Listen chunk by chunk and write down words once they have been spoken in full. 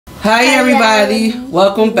Hi everybody,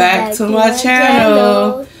 welcome back to my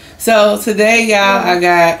channel. So today y'all, I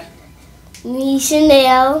got me,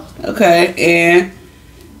 Chanel. Okay, and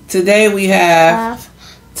today we have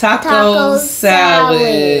taco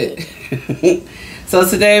salad. So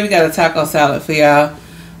today we got a taco salad for y'all.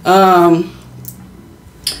 I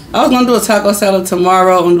was gonna do a taco salad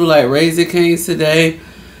tomorrow. I'm gonna do like Raisin Cane's today,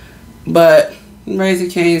 but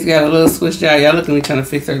Raisin Cane's got a little switched out. Y'all look at me trying to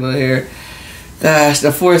fix her little hair. Gosh, the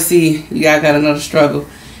 4C, y'all got another struggle.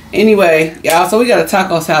 Anyway, y'all, so we got a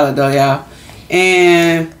taco salad though, y'all.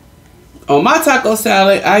 And on my taco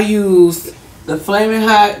salad, I use the Flaming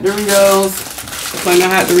Hot Doritos.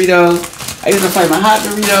 I use the Flaming Hot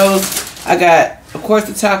Doritos. I got, of course,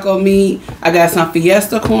 the taco meat. I got some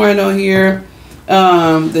Fiesta corn on here.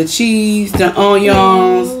 The cheese, the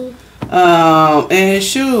onions, and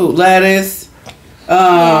shoot, lettuce.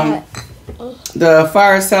 The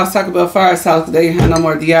fire sauce, Taco Bell fire sauce, they ain't have no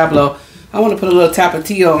more Diablo. I want to put a little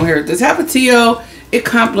Tapatio on here. The Tapatio, it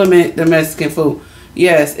complement the Mexican food.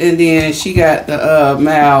 Yes, and then she got the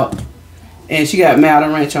mild, and she got mild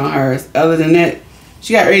and ranch on hers. Other than that,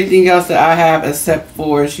 she got everything else that I have except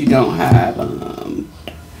for she don't have,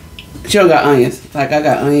 she don't got onions. Like I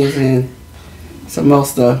got onions and some more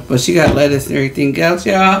stuff, but she got lettuce and everything else,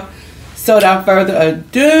 y'all. So without further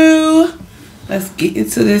ado, let's get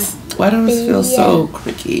into this. Why does this feel so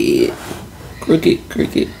crooked?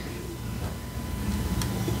 Crooked.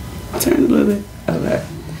 Turn a little bit. Okay.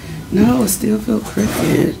 No, it still feels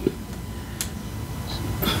crooked.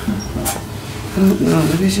 I don't know.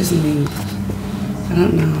 Maybe it's just me. I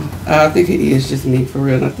don't know. I think it is just me for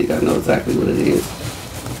real. I think I know exactly what it is.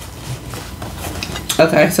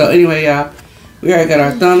 Okay, so anyway, y'all. We already got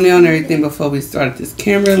our thumbnail and everything before we started this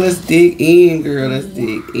camera. Let's dig in, girl. Let's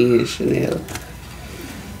dig in, Chanel.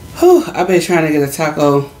 Whew, I've been trying to get a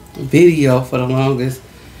taco video for the longest.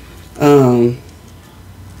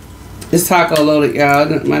 This taco loaded,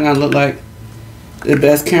 y'all. It might not look like the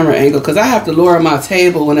best camera angle because I have to lower my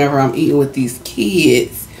table whenever I'm eating with these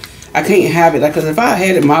kids. I can't have it like, because if I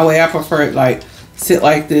had it my way, I prefer it like sit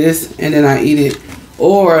like this and then I eat it,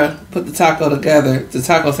 or put the taco together, the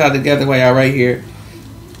taco salad together while y'all right here.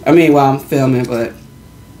 I mean while I'm filming, but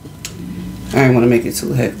I ain't want to make it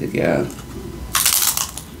too hectic, y'all.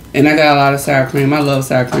 And I got a lot of sour cream. I love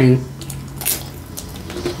sour cream.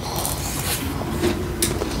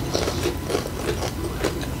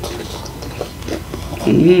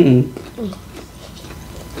 Mmm.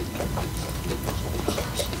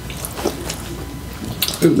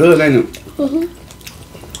 It's good, ain't it?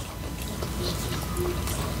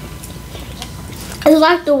 It's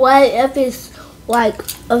like the way if it's like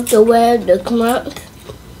of the way the crunch.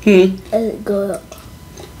 It's good.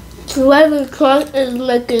 The way the crunch is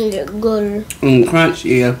making it good. Crunch,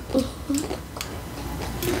 yeah.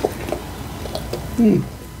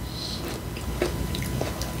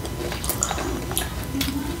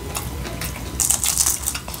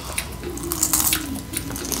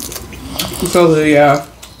 So good, y'all.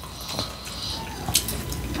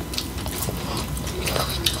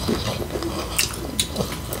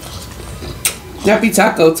 Happy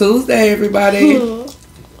Taco Tuesday, everybody.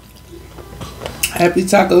 Happy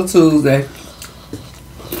Taco Tuesday.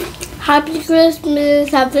 Happy Christmas.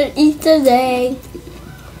 Happy Easter Day.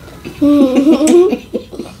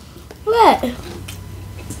 What?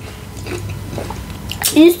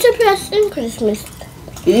 Easter best and Christmas.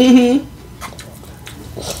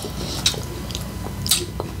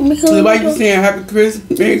 So why you saying Happy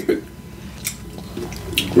Christmas,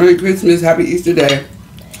 Merry Christmas, Happy Easter Day?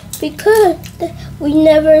 Because we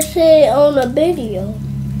never said it on a video.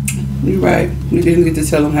 You're right. We didn't get to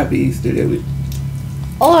tell them Happy Easter, did we?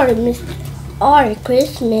 Or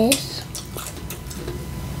Christmas.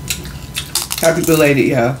 Happy belated,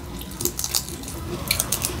 y'all.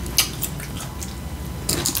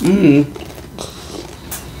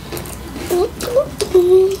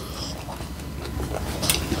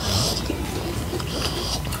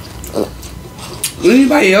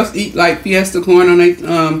 Anybody else eat like Fiesta corn on their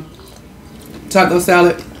taco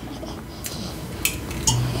salad?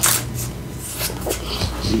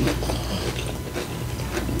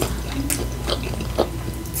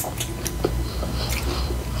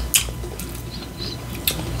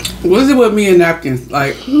 What is it with me and napkins?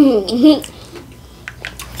 Like,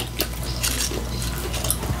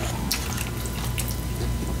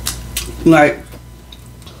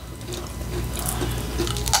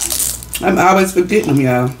 I'm always forgetting them,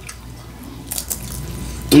 y'all.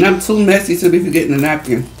 And I'm too messy to be forgetting the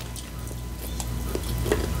napkin.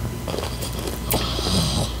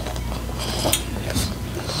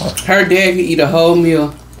 Her dad can eat a whole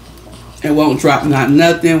meal and won't drop not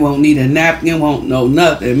nothing, won't need a napkin, won't know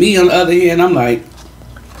nothing. Me on the other hand, I'm like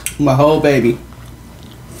my whole baby.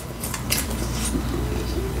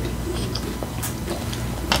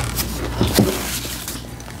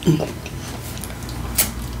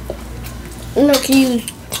 You can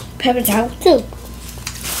use paper towels too.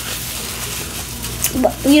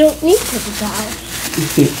 But we don't need paper towels.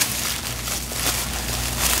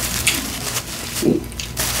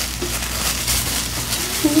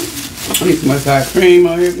 I need some more sour cream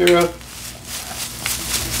on here, girl.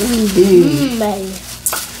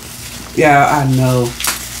 Yeah, I know.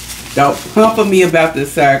 Don't pump me about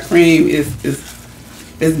this sour cream.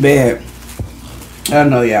 It's bad. I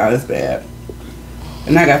know, y'all, it's bad.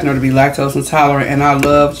 And I got to know to be lactose intolerant, and I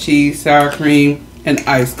love cheese, sour cream, and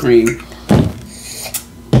ice cream.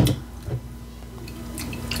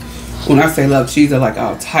 When I say love cheese, I like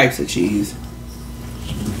all types of cheese.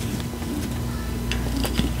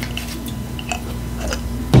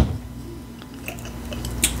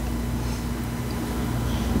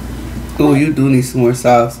 Oh, you do need some more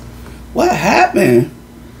sauce. What happened?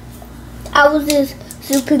 I was just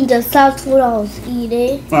sipping the sauce when I was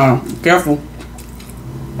eating. Oh, careful.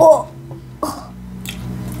 Oh.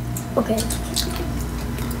 Okay.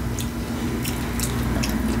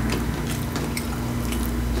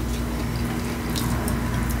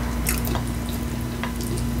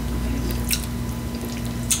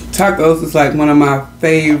 Tacos is like one of my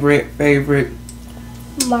favorite.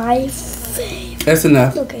 My favorite. That's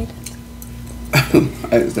enough. Okay.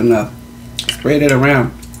 That's enough. Spread it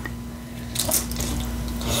around.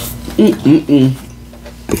 It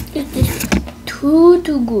is too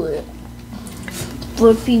good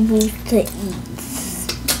for people to eat.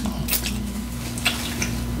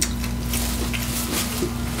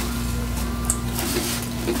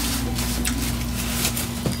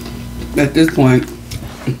 At this point,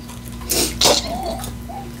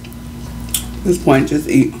 just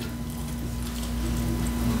eat.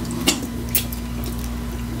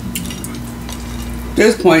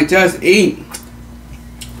 This point, just eat.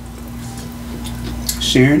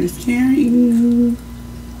 Sharing is caring.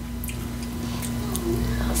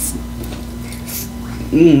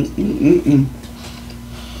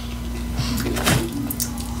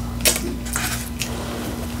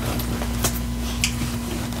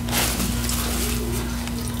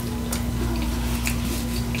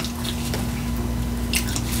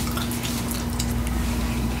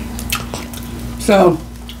 So,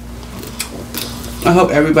 I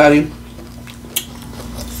hope everybody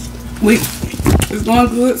week is going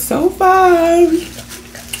good so far.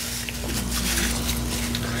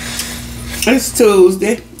 It's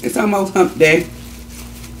Tuesday. It's almost hump day.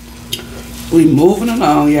 We moving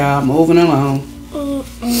along, y'all. Moving along.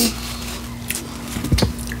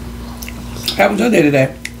 How was your day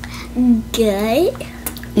today? Good.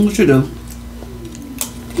 What you do?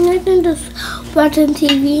 Nothing, just watching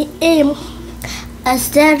TV. And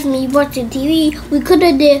instead of me watching TV, we could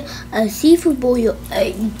have did a seafood boil.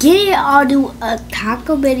 Yeah, I'll do a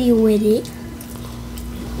taco video with it.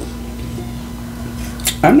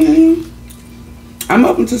 I mean, I'm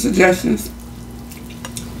open to suggestions.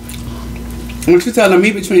 What you telling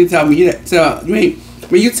me, but you didn't tell me that. I mean,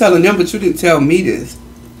 when you telling them, but you didn't tell me this.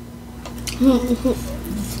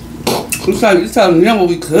 I'm sorry, you telling them what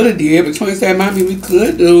we could have did, but you ain't saying maybe we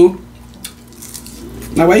could do.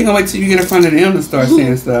 Now, why you gonna wait till you get in front of them to start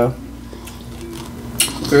saying stuff?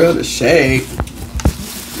 Girl, the shade.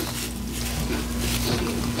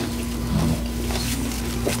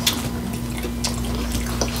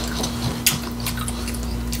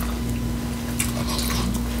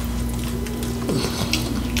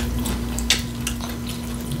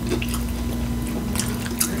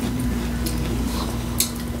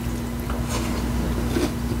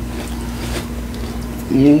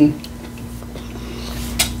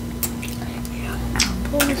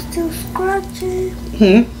 We're still scratching.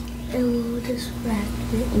 And we'll just scratch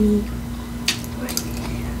it me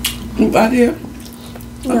right Right here.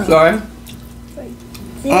 there. I'm sorry. Right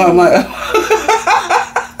there. Oh my.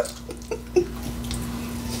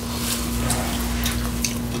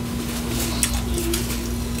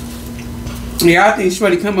 Yeah, I think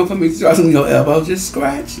Shreddy come up for me, scratching your elbow. Just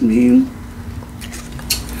scratch me.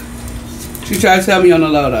 She tried to tell me on the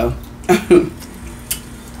low though.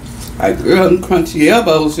 Like, girl, them crunchy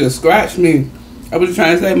elbows just scratch me. I was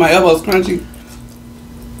trying to say my elbows crunchy.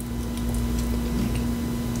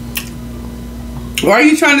 Why are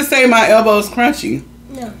you trying to say my elbows crunchy?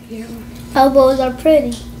 No, your elbows are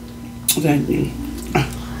pretty. Thank you.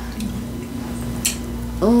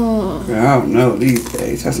 Oh. I don't know these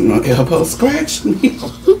days. That's no elbow scratch me.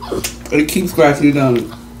 It keeps scratching you, don't it?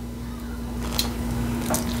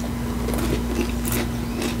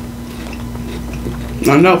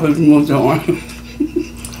 I know if you move your arm.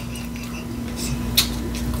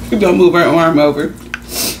 You don't move her arm over.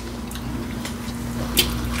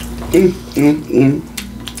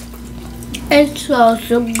 It smells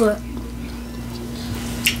so good.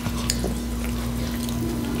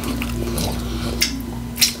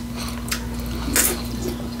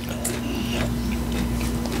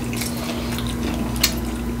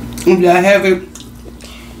 If I haven't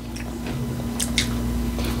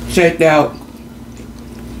checked out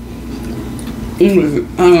it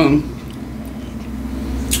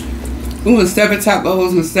was 7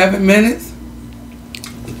 tacos in 7 minutes.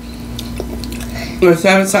 Or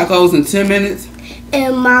 7 tacos in 10 minutes.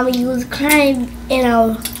 And Mommy was crying, and I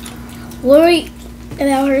was worried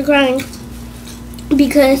about her crying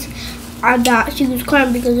because I thought she was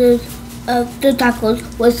crying because of the tacos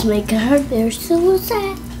was making her very so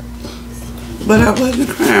sad. But I wasn't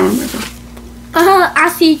crying, remember? I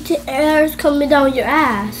see tears coming down your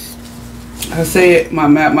ass. I said my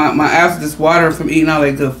ass is just watering from eating all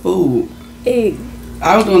that good food. Ew.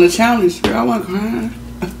 I was doing a challenge, girl. I wasn't crying.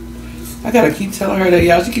 I gotta keep telling her that,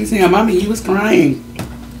 y'all. She keeps saying, Mommy, you was crying.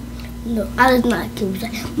 No, I did not keep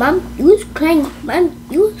saying, Mom, you was crying. Mom,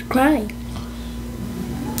 you was crying.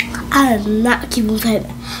 I did not keep on saying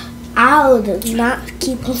that. I did not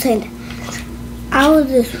keep on saying that. I was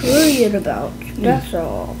just worried about you. That's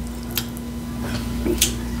all.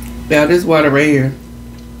 Yeah, this water right here.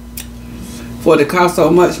 For it to cost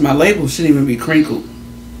so much, my label shouldn't even be crinkled.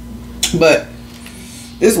 But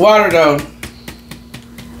this water though,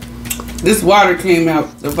 this water came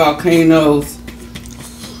out the volcanoes.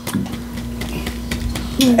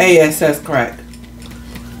 ASS crack.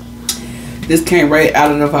 This came right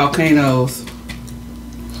out of the volcanoes.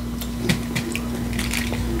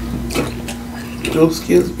 Oh,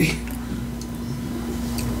 excuse me.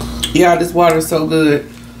 Yeah, this water is so good.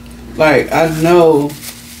 Like, I know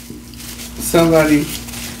somebody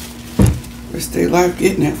risked their life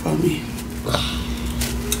getting that for me.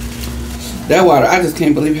 That water, I just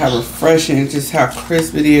can't believe how refreshing, just how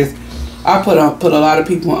crisp it is. I put a lot of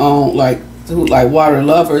people on, like, who like water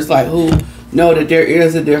lovers, like who know that there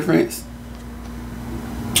is a difference.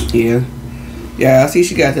 Yeah, I see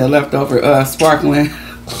she got that leftover sparkling.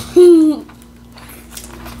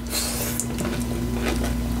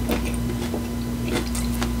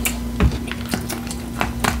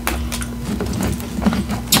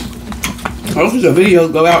 Hopefully the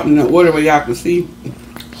videos go out in the order where y'all can see.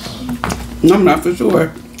 I'm not for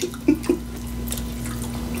sure.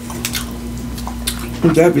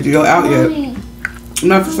 Is that video out yet? I'm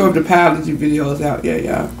not for sure if the Palace video is out yet,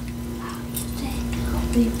 y'all.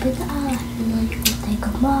 We put the eye and then you can take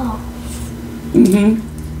them off.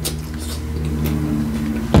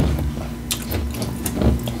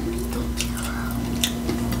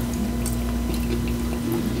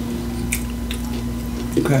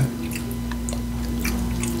 Okay.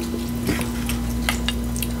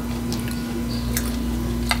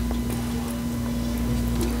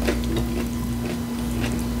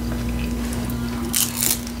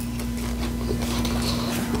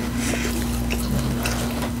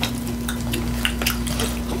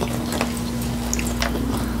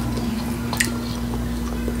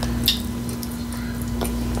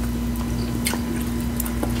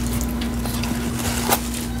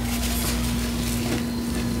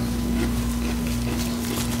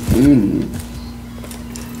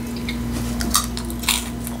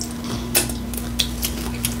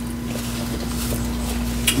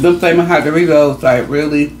 Them flaming hot Doritos like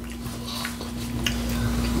really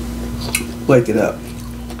wake it up.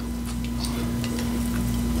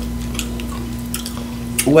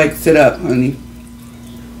 Wakes it up, honey.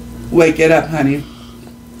 Wake it up, honey.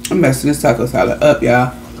 I'm messing this taco salad up,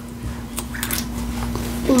 y'all.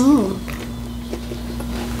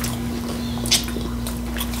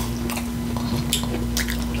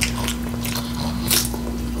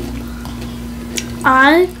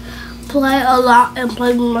 I play a lot and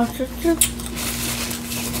play with my sister.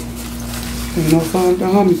 There's no fun to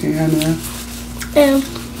homie can handle. And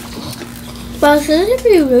my sister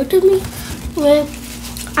be rude to me when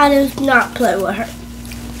I just not play with her.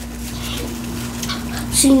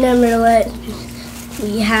 She never let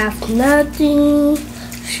me have nothing.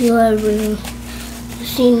 She never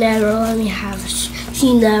let me have.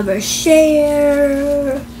 She never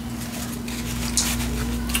share.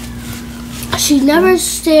 She never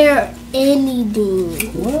share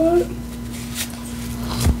anything. What?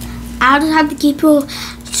 I just have to keep on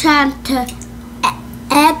trying to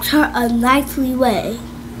ask her a nicely way.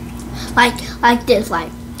 Like this,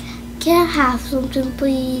 like, can I have something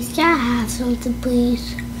please? Can I have something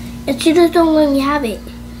please? And she just don't let me have it.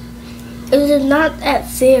 It is not that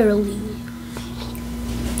fairly.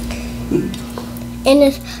 And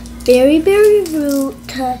it's very, very rude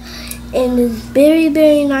and it's very,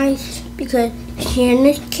 very nice because Karen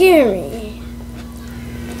is caring.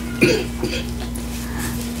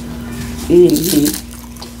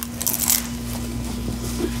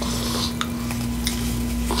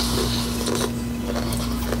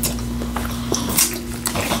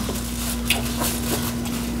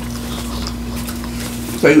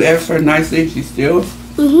 So you asked her nicely, she still?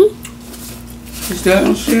 She still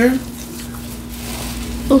don't share?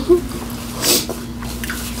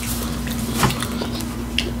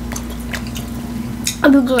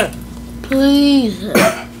 I'll be like, please,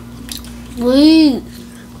 please,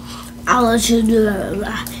 I'll let you do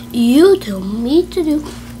that. You tell me to do.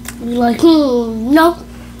 Be like, no,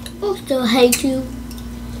 I still hate you.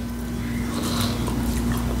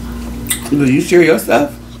 Do you share your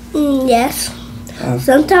stuff? Yes.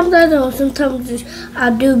 Sometimes I don't. Sometimes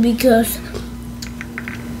I do because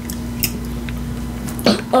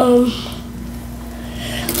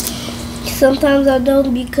sometimes I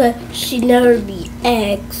don't because she never be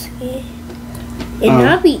asking, and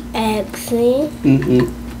I be asking.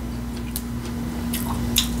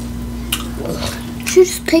 She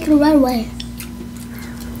just take it right away.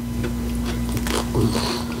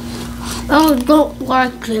 I don't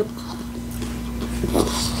like it.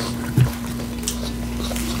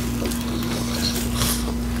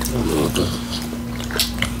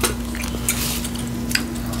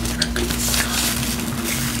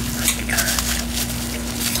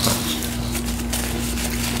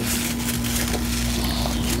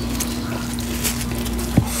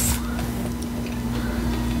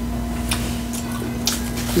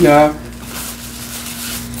 Yeah.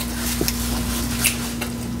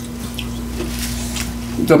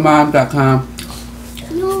 TheMom.com.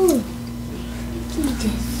 No.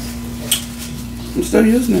 I'm still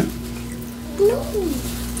using it. No.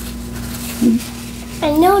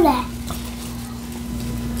 I know that.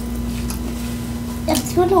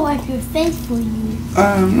 That's gonna wipe your face for you.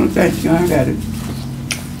 No thank you, I got it.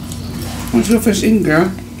 What's your fish eating,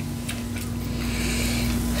 girl?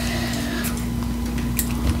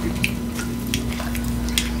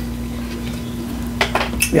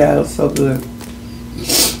 Yeah, it was so good.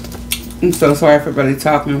 I'm so sorry for everybody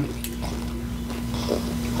talking.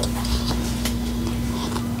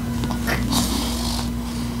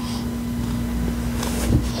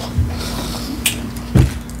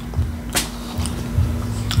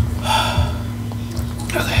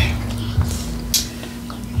 Okay.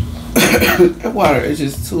 That water is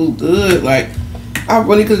just too good. Like, I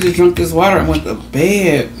really could have just drunk this water and went to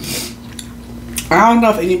bed. I don't know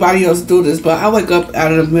if anybody else do this, but I wake up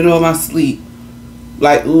out of the middle of my sleep.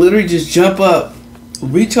 Like, literally just jump up,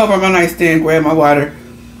 reach over my nightstand, grab my water,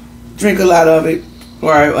 drink a lot of it,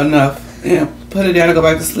 or enough, and put it down and go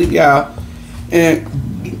back to sleep, y'all. And,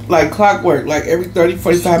 like clockwork, like every 30,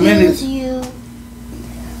 45 minutes.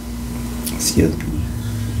 Excuse me.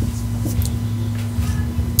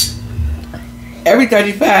 Every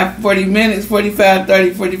 35, 40 minutes, 45,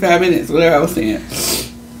 30, 45 minutes, whatever I was saying.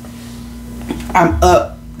 I'm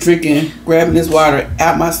up, drinking, grabbing this water,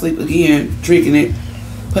 out my sleep again, drinking it,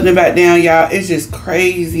 putting it back down, y'all. It's just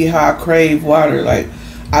crazy how I crave water. Like,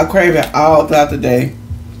 I crave it all throughout the day.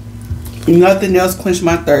 Nothing else quench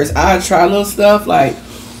my thirst. I try little stuff, like,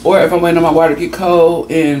 or if I'm waiting on my water to get cold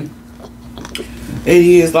and it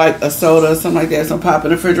is like a soda or something like that, some pop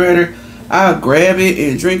in the refrigerator, I'll grab it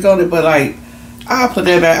and drink on it. But, like, I'll put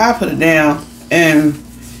that back, I'll put it down and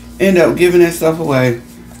end up giving that stuff away.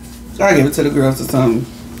 So I give it to the girls or something.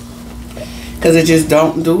 Because it just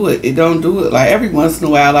don't do it. It don't do it. Like, every once in a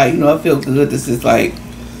while, like, you know, I feel good. This is like,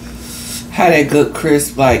 had that good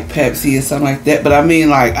crisp, like, Pepsi or something like that. But I mean,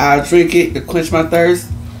 like, I'll drink it to quench my thirst.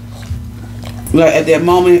 Like, at that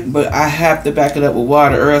moment. But I have to back it up with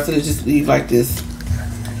water, or else it'll just leave, like, this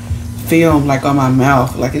film, like, on my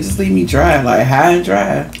mouth. Like, it just leave me dry. Like, high and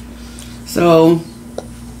dry. So,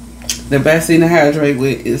 the best thing to hydrate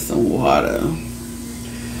with is some water.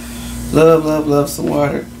 Love, love, love some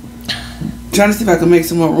water. Trying to see if I can make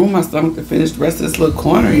some more room in my stomach to finish the rest of this little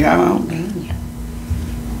corner, y'all.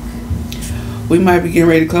 We might be getting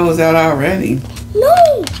ready to close out already.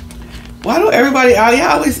 No. Why don't everybody, y'all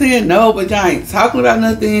always saying no, but y'all ain't talking about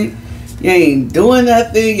nothing. You ain't doing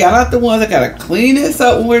nothing. Y'all not the ones that gotta clean this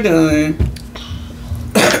up when we're done.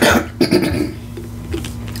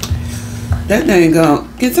 That thing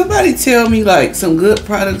gone. Can somebody tell me, like, some good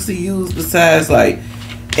products to use besides, like,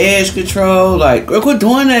 edge control? Like, quit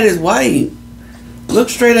doing that. Is white. Look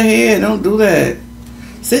straight ahead. Don't do that.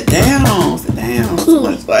 Sit down. Sit down. So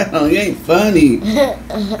much light on. You ain't funny.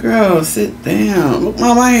 Girl, sit down. Look,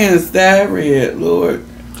 my hand's that red, Lord.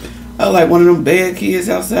 I like one of them bad kids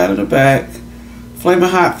outside of the back. Flaming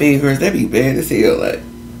hot fingers. They be bad as hell. Like,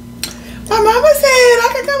 my mama said I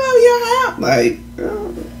could come over your house. Like,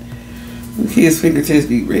 girl, the kids' fingertips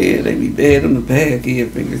be red. They be bad on the bad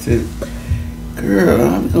kid fingertips. Girl,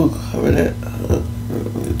 I'm gonna cover that up.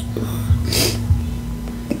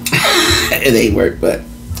 It ain't work, but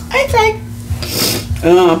I tried.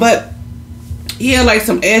 But yeah, like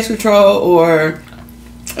some edge control or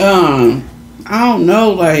I don't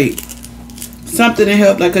know, like something to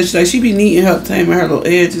help, like, cause like she be needing help taming her little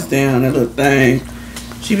edges down, that little thing.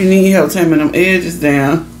 She be needing help taming them edges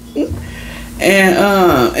down. And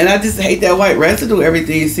I just hate that white residue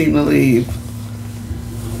everything seem to leave.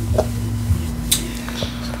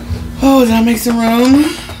 Oh, did I make some room?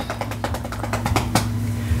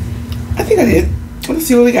 I think I did. Let's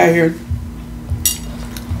see what we got here.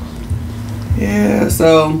 Yeah,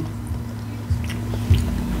 so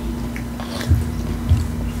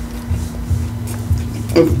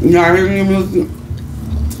y'all hear any music?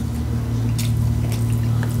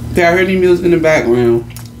 Y'all hear any music in the background?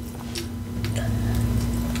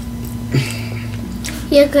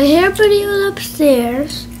 You can hear video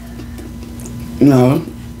upstairs. No.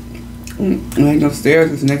 Ain't no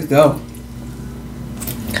stairs, it's next door.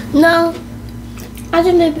 No. I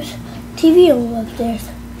think there's TV on upstairs.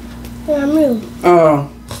 In our room. Oh.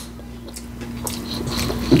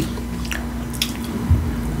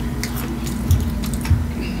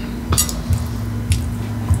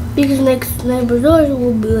 Because next neighbor's doors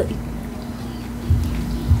will be like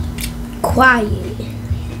quiet.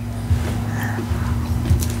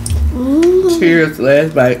 Cheers,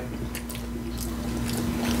 last bite.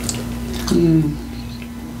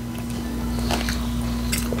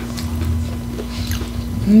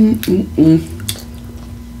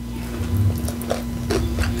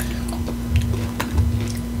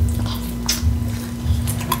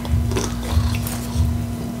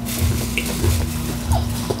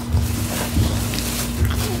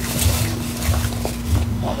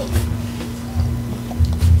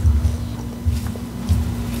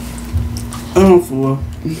 I'm full.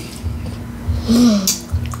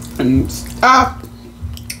 And stop.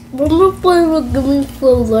 One more flavor, give me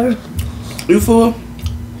fuller. You full?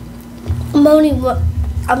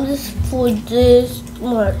 I'm just full this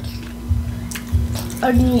much.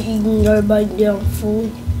 I didn't eat everybody down full.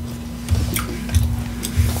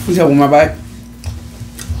 You said one more bite?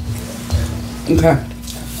 Okay.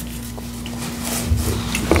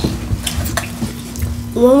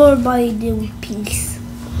 One more bite, then peace.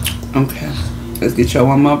 Okay. Let's get your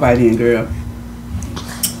one more bite in, girl.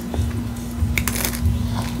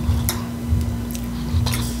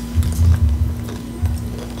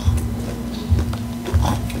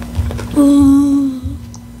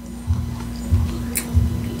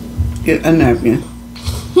 Get a napkin.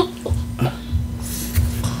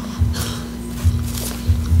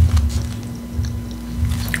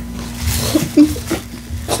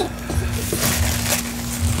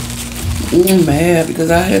 I'm mad because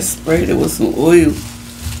I had sprayed it with some oil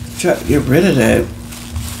to try to get rid of that.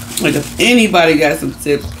 Like, if anybody got some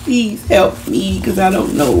tips, please help me because I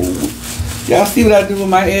don't know. Y'all see what I do with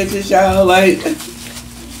my edges, y'all? Like,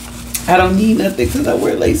 I don't need nothing because I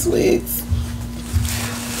wear lace wigs.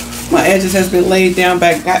 My edges has been laid down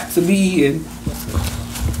back got to me and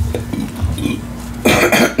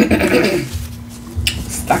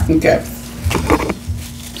stocking caps.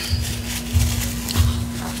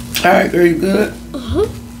 All right, girl, you good?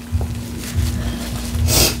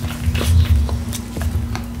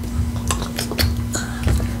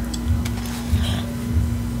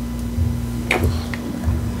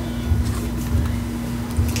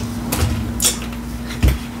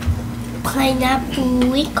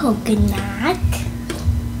 Pineapple with coconut.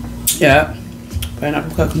 Yeah,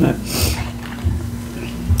 pineapple coconut.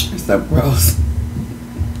 It's so gross.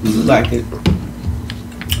 You like it?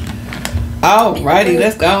 Alrighty,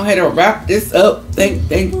 let's go ahead and wrap this up.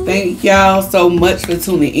 Thank y'all so much for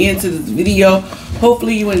tuning in to this video.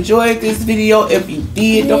 Hopefully you enjoyed this video. If you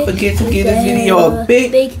did, don't forget to give this video a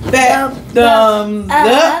big fat thumbs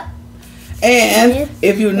up. And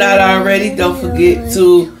if you're not already, don't forget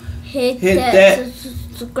to hit that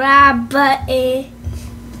subscribe button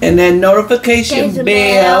and that notification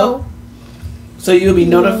bell so you'll be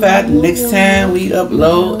notified the next time we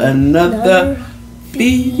upload another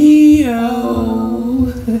video.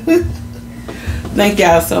 Thank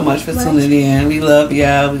y'all so much for tuning in. We love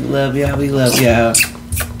y'all. We love y'all. We love y'all.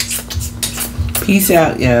 Peace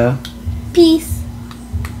out, y'all. Peace.